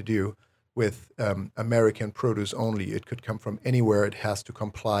have to do with American produce only. It could come from anywhere. It has to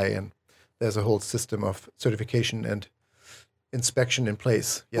comply, and there's a whole system of certification and inspection in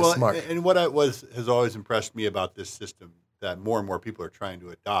place. Yes, Mark. And what has always impressed me about this system that more and more people are trying to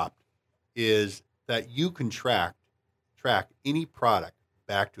adopt is that you can track any product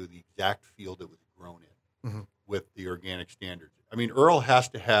back to the exact field it was grown in with the organic standards. I mean, Earl has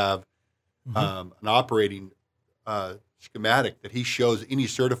to have an operating schematic that he shows any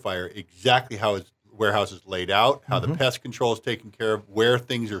certifier exactly how his warehouse is laid out, how the pest control is taken care of, where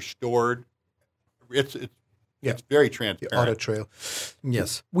things are stored. It's very transparent. The audit trail.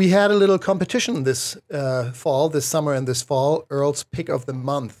 Yes. We had a little competition this summer and this fall, Earl's Pick of the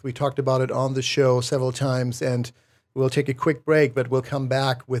Month. We talked about it on the show several times, and we'll take a quick break, but we'll come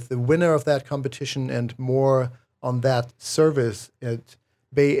back with the winner of that competition and more on that service at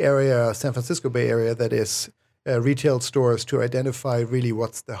San Francisco Bay Area, that is retail stores, to identify really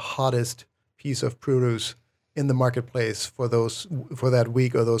what's the hottest piece of produce in the marketplace for that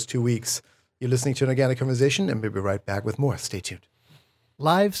week or those 2 weeks. You're listening to An Organic Conversation, and we'll be right back with more. Stay tuned.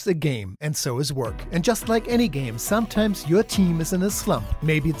 Life's a game, and so is work. And just like any game, sometimes your team is in a slump.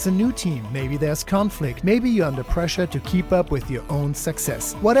 Maybe it's a new team, maybe there's conflict, maybe you're under pressure to keep up with your own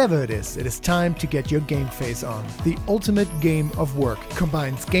success. Whatever it is time to get your game face on. The ultimate game of work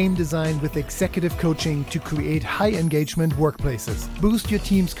combines game design with executive coaching to create high-engagement workplaces. Boost your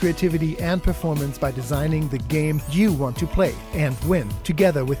team's creativity and performance by designing the game you want to play and win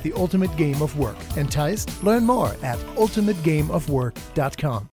together with the ultimate game of work. Enticed? Learn more at ultimategameofwork.com.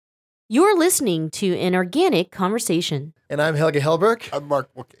 You're listening to An Organic Conversation. And I'm Helge Hellberg. I'm Mark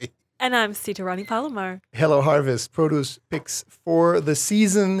Mulcahy. And I'm Sita Rani Palomar. Hello Harvest, produce picks for the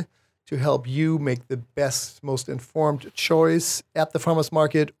season to help you make the best, most informed choice at the farmer's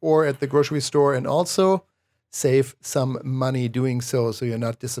market or at the grocery store, and also save some money doing so you're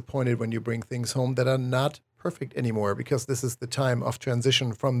not disappointed when you bring things home that are not perfect anymore, because this is the time of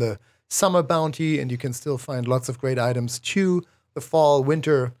transition from the summer bounty, and you can still find lots of great items, to the fall,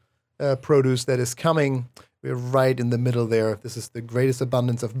 winter produce that is coming. We're right in the middle there. This is the greatest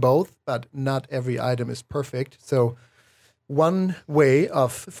abundance of both, but not every item is perfect. So one way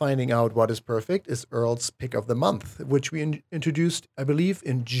of finding out what is perfect is Earl's Pick of the Month, which we introduced, I believe,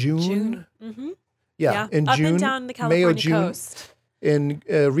 in June. Mm-hmm. Yeah, in up June, and down the California May or June, coast. In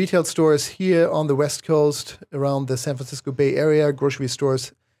retail stores here on the West Coast, around the San Francisco Bay Area, grocery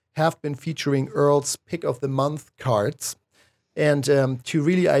stores have been featuring Earl's Pick of the Month cards. And to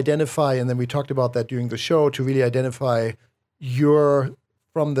really identify, and then we talked about that during the show, to really identify your,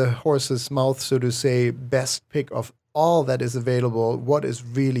 from the horse's mouth, so to say, best pick of all that is available, what is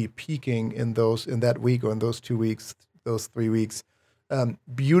really peaking in that week or in those 2 weeks, those 3 weeks.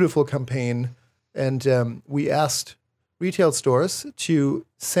 Beautiful campaign. And we asked retail stores to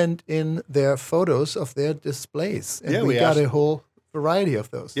send in their photos of their displays. And we got a whole variety of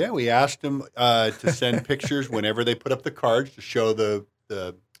those. Yeah, we asked them to send pictures whenever they put up the cards to show the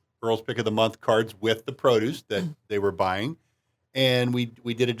Earl's Pick of the Month cards with the produce that they were buying. And we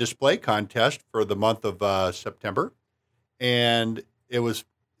did a display contest for the month of September. And it was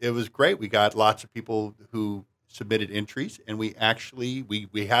great. We got lots of people who submitted entries, and we actually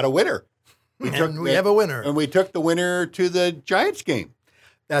we had a winner. We have a winner. And we took the winner to the Giants game.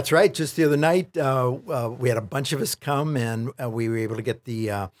 That's right. Just the other night, we had a bunch of us come, and we were able to get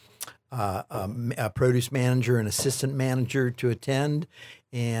the produce manager and assistant manager to attend,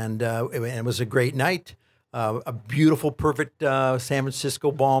 and it was a great night. A beautiful, perfect San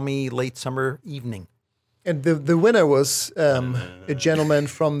Francisco balmy late summer evening. And the winner was a gentleman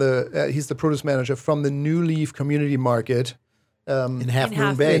from he's the produce manager from the New Leaf Community Market. In Half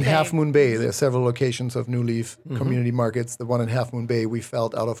Moon Bay. In Half Moon Bay. There are several locations of New Leaf community markets. The one in Half Moon Bay, we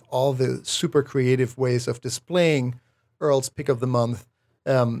felt out of all the super creative ways of displaying Earl's Pick of the Month,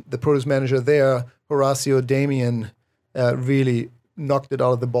 the produce manager there, Horacio Damian, really knocked it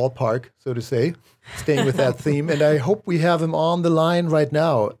out of the ballpark, so to say, staying with that theme. And I hope we have him on the line right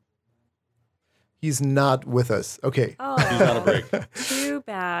now. He's not with us. Okay. Oh, He's on a break. Too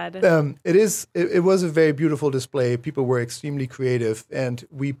bad. It was a very beautiful display. People were extremely creative, and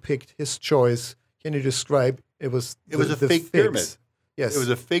we picked his choice. Can you describe? It was a fig figs. pyramid. Yes. It was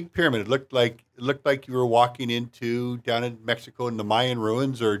a fig pyramid. It looked like you were walking down in Mexico in the Mayan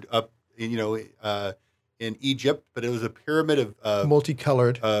ruins or up in Egypt, but it was a pyramid of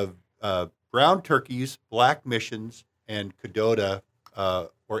multicolored of brown turkeys, black missions, and Cadota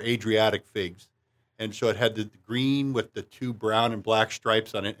or Adriatic figs. And so it had the green with the two brown and black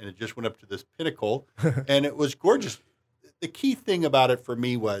stripes on it, and it just went up to this pinnacle, and it was gorgeous. The key thing about it for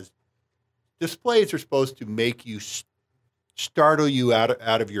me was displays are supposed to make you startle you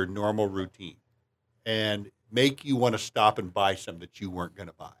out of your normal routine and make you want to stop and buy some that you weren't going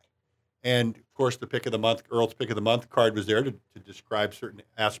to buy. And, of course, the Pick of the Month, Earl's Pick of the Month card was there to describe certain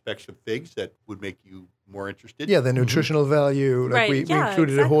aspects of figs that would make you more interested. Yeah, the nutritional value. Like Right, we yeah,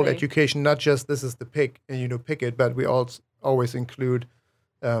 included a whole exactly. education, not just this is the pick and pick it, but we always include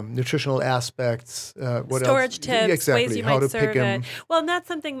nutritional aspects. What Storage else? tips, Exactly. ways you how might to serve pick them. it. Well, and that's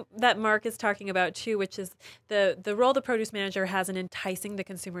something that Mark is talking about too, which is the role the produce manager has in enticing the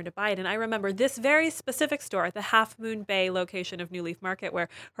consumer to buy it. And I remember this very specific store, the Half Moon Bay location of New Leaf Market, where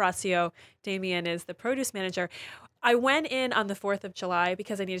Horacio Damian is the produce manager. I went in on the 4th of July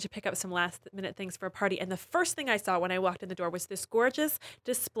because I needed to pick up some last minute things for a party. And the first thing I saw when I walked in the door was this gorgeous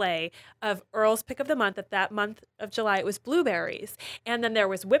display of Earl's Pick of the Month. At that month of July, it was blueberries. And then there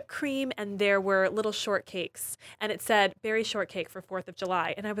was whipped cream and there were little shortcakes. And it said berry shortcake for 4th of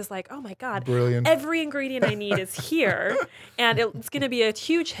July. And I was like, oh my God, Brilliant. every ingredient I need is here. And it's going to be a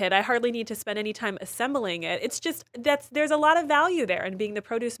huge hit. I hardly need to spend any time assembling it. It's just, there's a lot of value there in being the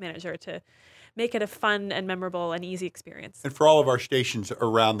produce manager to make it a fun and memorable and easy experience. And for all of our stations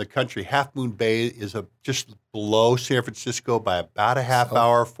around the country, Half Moon Bay is just below San Francisco by about a half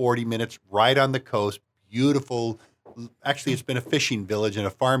hour, 40 minutes, right on the coast. Beautiful. Actually, it's been a fishing village and a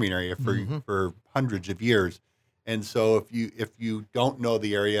farming area for hundreds of years. And so if you don't know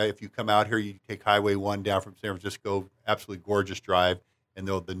the area, if you come out here, you take Highway 1 down from San Francisco, absolutely gorgeous drive. And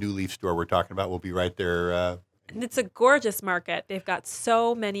the New Leaf store we're talking about will be right there. And it's a gorgeous market. They've got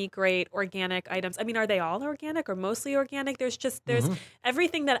so many great organic items. I mean, are they all organic or mostly organic? There's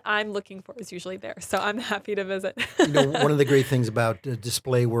everything that I'm looking for is usually there. So I'm happy to visit. One of the great things about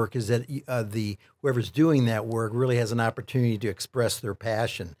display work is that whoever's doing that work really has an opportunity to express their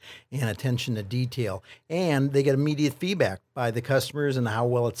passion and attention to detail, and they get immediate feedback by the customers and how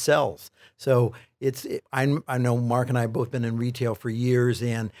well it sells. So I know Mark and I have both been in retail for years,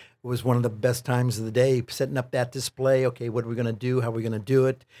 and it was one of the best times of the day setting up that display. Okay, what are we going to do? How are we going to do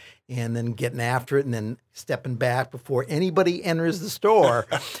it? And then getting after it, and then stepping back before anybody enters the store.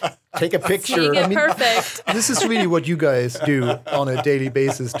 Take a picture. Seeing it perfect. This is really what you guys do on a daily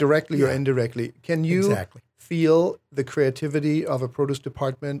basis, directly or indirectly. Can you feel the creativity of a produce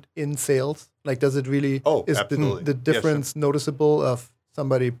department in sales? Like, does it really? Oh, is absolutely. the difference noticeable of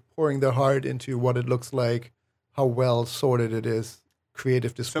somebody pouring their heart into what it looks like, how well sorted it is?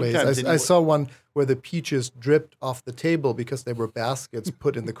 Creative displays. I saw one where the peaches dripped off the table because they were baskets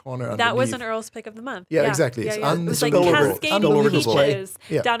put in the corner underneath. That was an Earl's Pick of the Month. Yeah, exactly. Yeah, It's It was like unbelievable. cascading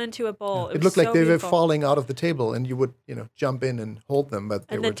peaches down into a bowl. It looked like so they were beautiful. falling out of the table, and you would, jump in and hold them, but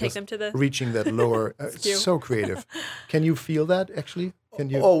they And were then take just them to the reaching that lower. SKU. So creative. Can you feel that actually? Can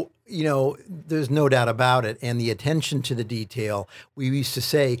you? There's no doubt about it. And the attention to the detail. We used to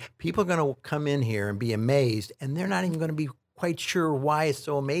say people are going to come in here and be amazed, and they're not even going to be quite sure why it's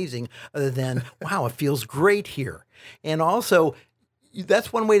so amazing, other than wow, it feels great here. And also,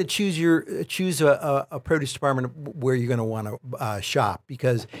 that's one way to choose a produce department where you're going to want to shop,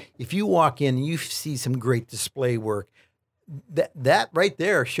 because if you walk in and you see some great display work, that right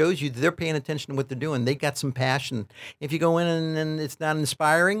there shows you that they're paying attention to what they're doing. They got some passion. If you go in and it's not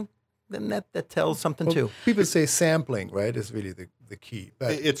inspiring, then that tells something too. People say sampling, right, is really the key.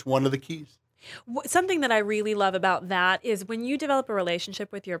 But It's one of the keys. Something that I really love about that is when you develop a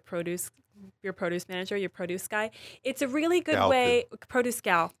relationship with your produce manager, your produce guy, it's a really good way, produce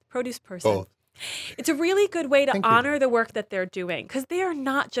person. Both. It's a really good way to Thank you. honor the work that they're doing because they are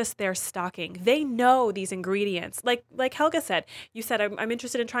not just there stocking. They know these ingredients. Like Helga said, you said, I'm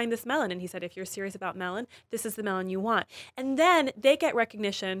interested in trying this melon. And he said, if you're serious about melon, this is the melon you want. And then they get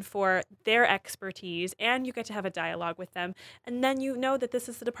recognition for their expertise and you get to have a dialogue with them. And then you know that this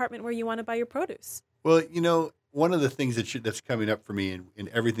is the department where you want to buy your produce. Well, one of the things that's coming up for me in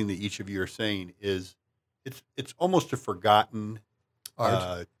everything that each of you are saying is it's almost a forgotten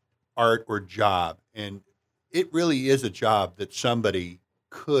art or job. And it really is a job that somebody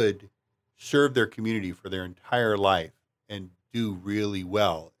could serve their community for their entire life and do really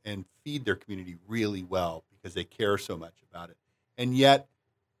well and feed their community really well because they care so much about it. And yet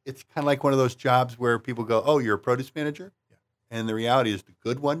it's kind of like one of those jobs where people go, oh, you're a produce manager? Yeah. And the reality is the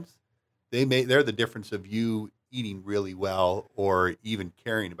good ones, they're the difference of you eating really well or even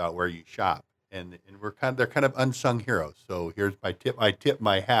caring about where you shop. And they're kind of unsung heroes. So here's my tip. I tip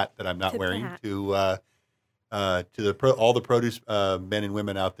my hat that I'm not wearing to all the produce men and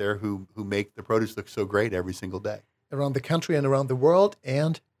women out there who make the produce look so great every single day. Around the country and around the world,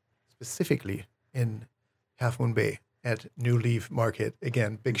 and specifically in Half Moon Bay at New Leaf Market.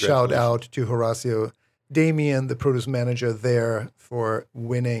 Again, big shout out to Horacio Damien, the produce manager there, for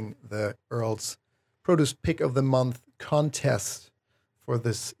winning the Earl's Produce Pick of the Month contest for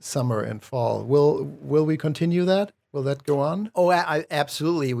this summer and fall. Will we continue that? Will that go on? Oh,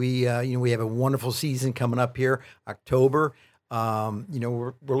 absolutely. We have a wonderful season coming up here, October.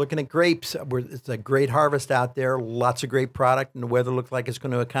 We're looking at grapes. It's a great harvest out there. Lots of great product, and the weather looks like it's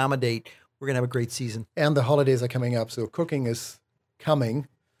going to accommodate. We're going to have a great season. And the holidays are coming up, so cooking is coming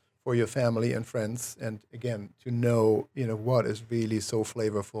for your family and friends. And again, to know, what is really so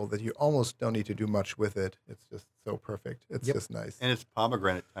flavorful that you almost don't need to do much with it. It's just so perfect. It's just nice. And it's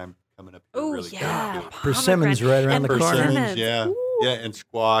pomegranate time coming up. Oh, really yeah. Persimmons right around the corner. Persimmons, yeah. Ooh. Yeah, and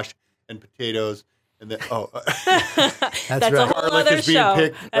squash and potatoes. And then, that's right. a whole other is being show.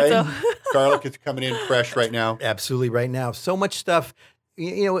 Picked, right? Garlic is coming in fresh right now. Absolutely, right now. So much stuff.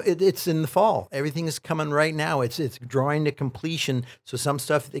 It's in the fall. Everything is coming right now. It's drawing to completion. So some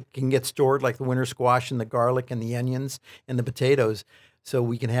stuff that can get stored, like the winter squash and the garlic and the onions and the potatoes, so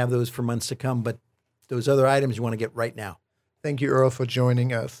we can have those for months to come. But those other items you want to get right now. Thank you, Earl, for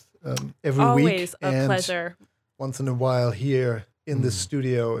joining us every week. Always a pleasure. Once in a while here in the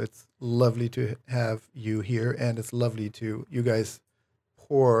studio. It's lovely to have you here, and it's lovely to you guys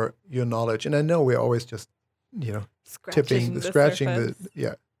pour your knowledge. And I know we're always just, scratching the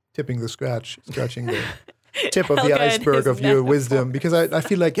tip of the iceberg of your wisdom, because I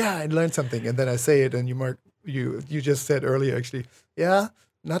feel like, I learned something, and then I say it, and you just said earlier, actually,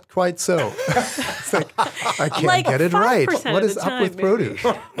 not quite so. It's like, I can't get it right. What is up with produce?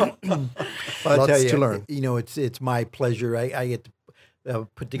 Lots to learn. It's my pleasure. I get to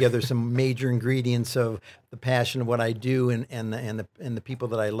put together some major ingredients of the passion of what I do and the people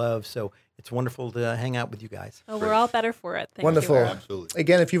that I love. So it's wonderful to hang out with you guys. Oh, we're all better for it. Thank Wonderful. you. Absolutely.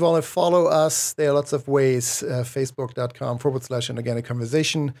 Again, if you want to follow us, there are lots of ways. Facebook.com/An Organic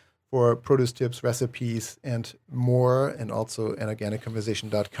Conversation for produce tips, recipes, and more. And also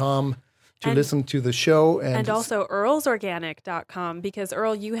anorganicconversation.com to listen to the show. And also earlsorganic.com, because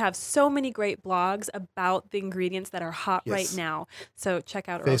Earl, you have so many great blogs about the ingredients that are hot right now. So check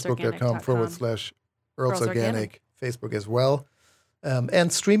out Facebook.com/earlsorganic, Facebook as well.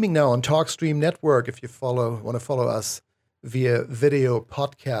 And streaming now on TalkStream Network. If you want to follow us via video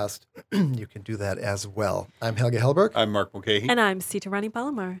podcast, you can do that as well. I'm Helge Hellberg. I'm Mark Mulcahy. And I'm Sita Rani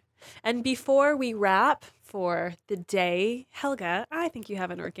Palomar. And before we wrap for the day, Helga, I think you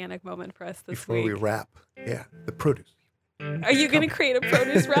have an organic moment for us this week. Before we wrap, the produce. Are you going to create a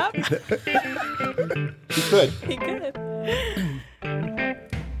produce wrap? You could. He could.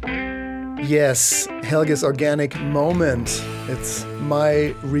 Yes, Helge's organic moment. It's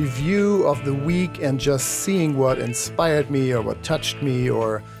my review of the week and just seeing what inspired me or what touched me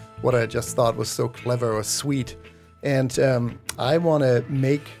or what I just thought was so clever or sweet. And I want to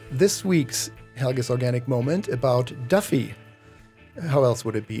make this week's Helge's organic moment about Duffy. How else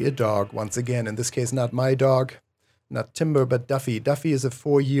would it be? A dog, once again. In this case, not my dog, not Timber, but Duffy. Duffy is a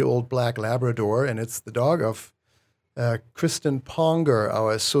 4-year-old black Labrador, and it's the dog of Kristen Ponger,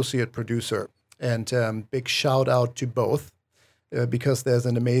 our associate producer. And big shout out to both because there's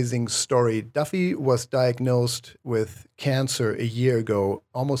an amazing story. Duffy was diagnosed with cancer a year ago,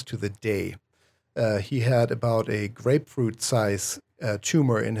 almost to the day. He had about a grapefruit size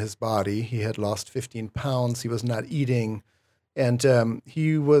tumor in his body. He had lost 15 pounds. He was not eating. And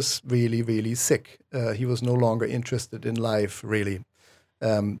he was really, really sick. He was no longer interested in life, really.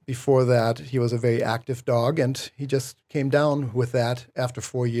 Before that, he was a very active dog, and he just came down with that after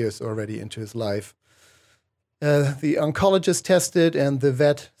 4 years already into his life. The oncologist tested, and the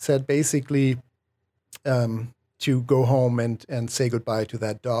vet said basically to go home and say goodbye to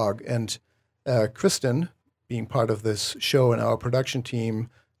that dog. And Kristen, being part of this show and our production team,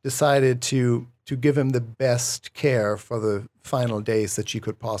 decided to give him the best care for the final days that she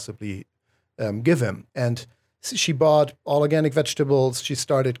could possibly give him. And she bought all organic vegetables. She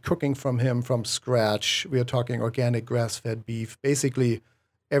started cooking from him from scratch. We are talking organic grass-fed beef. Basically,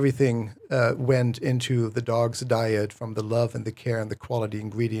 everything went into the dog's diet, from the love and the care and the quality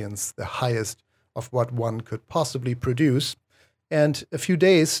ingredients, the highest of what one could possibly produce. And a few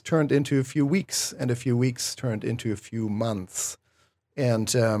days turned into a few weeks, and a few weeks turned into a few months.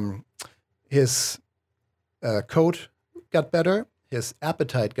 And his coat got better, his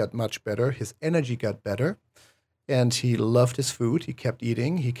appetite got much better, his energy got better, and he loved his food. He kept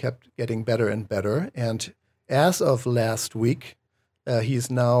eating, he kept getting better and better. And as of last week, he's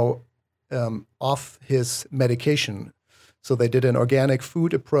now off his medication. So they did an organic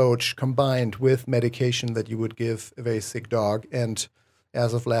food approach combined with medication that you would give a very sick dog. And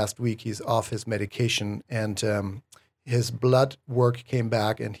as of last week, he's off his medication, and his blood work came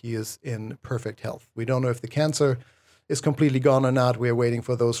back, and he is in perfect health. We don't know if the cancer is completely gone or not. We're waiting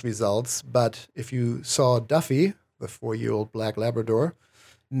for those results. But if you saw Duffy, the 4-year-old black Labrador,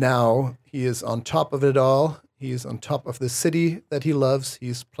 now he is on top of it all. He is on top of the city that he loves.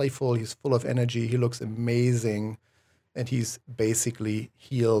 He's playful. He's full of energy. He looks amazing. And he's basically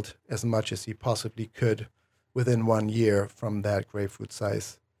healed as much as he possibly could within 1 year from that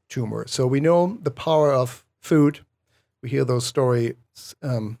grapefruit-sized tumor. So we know the power of food. We hear those stories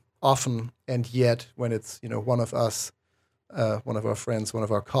often, and yet when it's one of us, one of our friends, one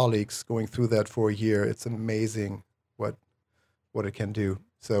of our colleagues going through that for a year, it's amazing what it can do.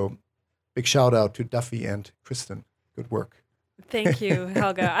 So big shout out to Duffy and Kristen. Good work. Thank you,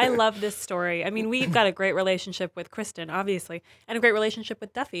 Helga. I love this story. I mean, we've got a great relationship with Kristen, obviously, and a great relationship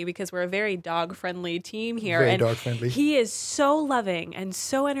with Duffy because we're a very dog-friendly team here. Very and dog-friendly. He is so loving and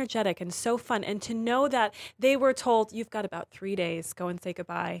so energetic and so fun. And to know that they were told, you've got about 3 days, go and say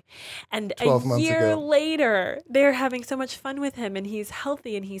goodbye. And 12 a months year ago. later, they're having so much fun with him, and he's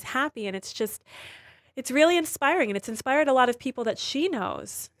healthy and he's happy. And it's really inspiring, and it's inspired a lot of people that she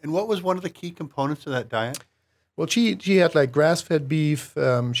knows. And what was one of the key components of that diet? Well, she had like grass-fed beef.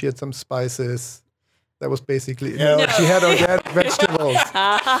 She had some spices. That was basically No. She had organic vegetables.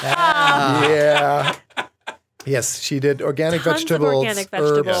 Yeah. Yes, she did organic Tons of vegetables, organic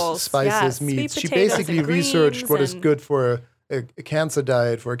vegetables. herbs, spices, Yes, meats. sweet She potatoes basically and researched greens what is and- good for a cancer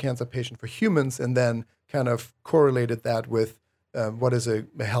diet for a cancer patient for humans, and then kind of correlated that with what is a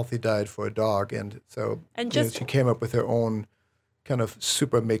healthy diet for a dog. And so she came up with her own kind of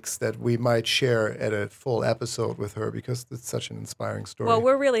super mix that we might share at a full episode with her because it's such an inspiring story. Well,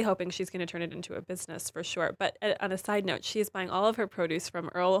 we're really hoping she's going to turn it into a business for sure. But on a side note, she is buying all of her produce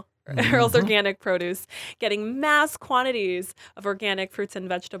from Earl's Organic Produce, getting mass quantities of organic fruits and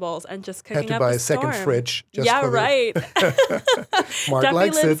vegetables, and just cooking Had to up buy a a second storm. fridge. Just Yeah, for right. Mark Duffy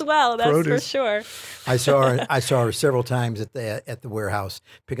likes lives it. well, that's Produce. for sure. I saw her several times at the warehouse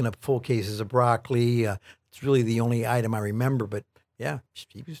picking up full cases of broccoli. It's really the only item I remember, but yeah,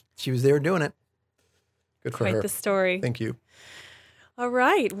 she was there doing it. Good for her. Quite the story. Thank you. All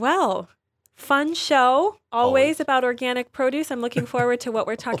right. Well, fun show. Always about organic produce. I'm looking forward to what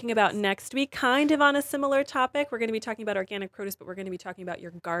we're talking about next week. Kind of on a similar topic. We're going to be talking about organic produce, but we're going to be talking about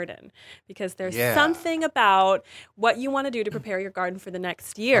your garden because there's something about what you want to do to prepare your garden for the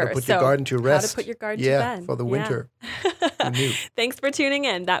next year. How to put your garden to rest. How to put your garden to bed. For the winter. Thanks for tuning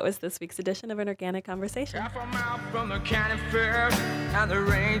in. That was this week's edition of An Organic Conversation. Half a mile from the county fair, and the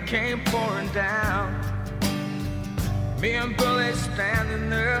rain came pouring down. Me and Billy standing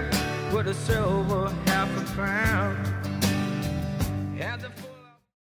there with a silver half a pound.